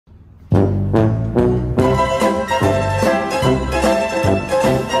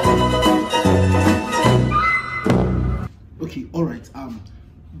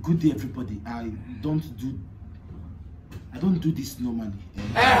day, everybody. I don't do this normally.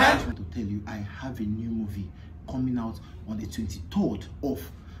 I just want to tell you, I have a new movie coming out on the 23rd of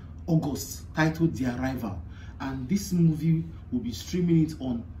August titled The Arrival, and this movie will be streaming it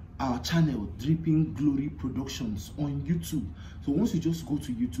on our channel, Dripping Glory Productions, on YouTube. So once you just go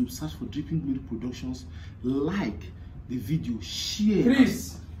to YouTube, search for Dripping Glory Productions, like the video, share.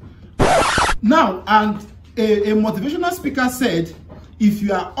 Chris. Now, and a motivational speaker said, if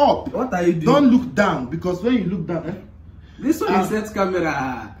you are up, What are you doing? don't look down, because when you look down, This one is set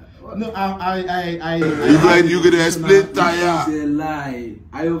camera. no, you gonna explain tire. It's a lie.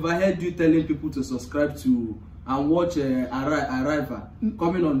 I overheard you telling people to subscribe to and watch Arrival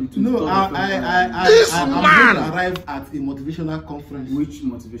coming on the 23rd. No, I'm going to arrive at a motivational conference. Which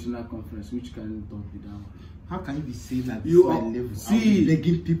motivational conference? Which kind of be down? How can you be saying that You this are level? see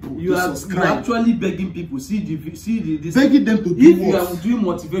Begging people you to are subscribe. actually begging people. This Begging them to do if you what? are doing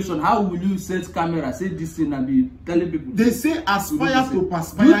motivation, how will you set camera, say this thing and be telling people? They say aspire to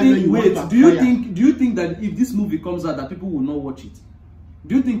perspire. Do you think, wait, do you think? think that if this movie comes out that people will not watch it?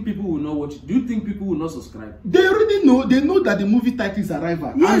 Do you think people will not watch it? Do you think people will not subscribe? They already know. They know that the movie title is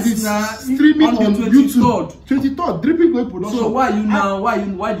Arrival. Yes, and it's nah, streaming on the YouTube. 23rd, Dripping Glory Production. So why did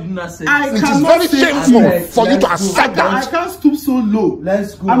you not say I this? It is cannot very say shameful for you to let's accept go. I that. can't stoop so low.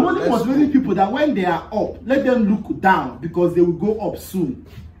 Let's go. I'm only let's motivating go. people that when they are up, let them look down because they will go up soon.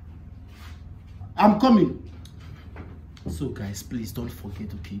 I'm coming. So guys, please don't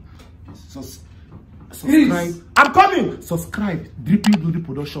forget to keep subscribe. I'm coming. Subscribe. Dripping Glory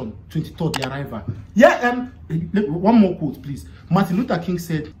Production, 23rd, The Arrival. Yeah. One more quote, please. Martin Luther King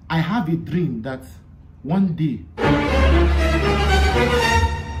said, "I have a dream that one day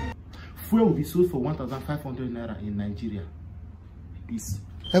fuel will be sold for 1,500 naira in Nigeria." Peace.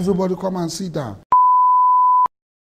 Everybody come and sit down.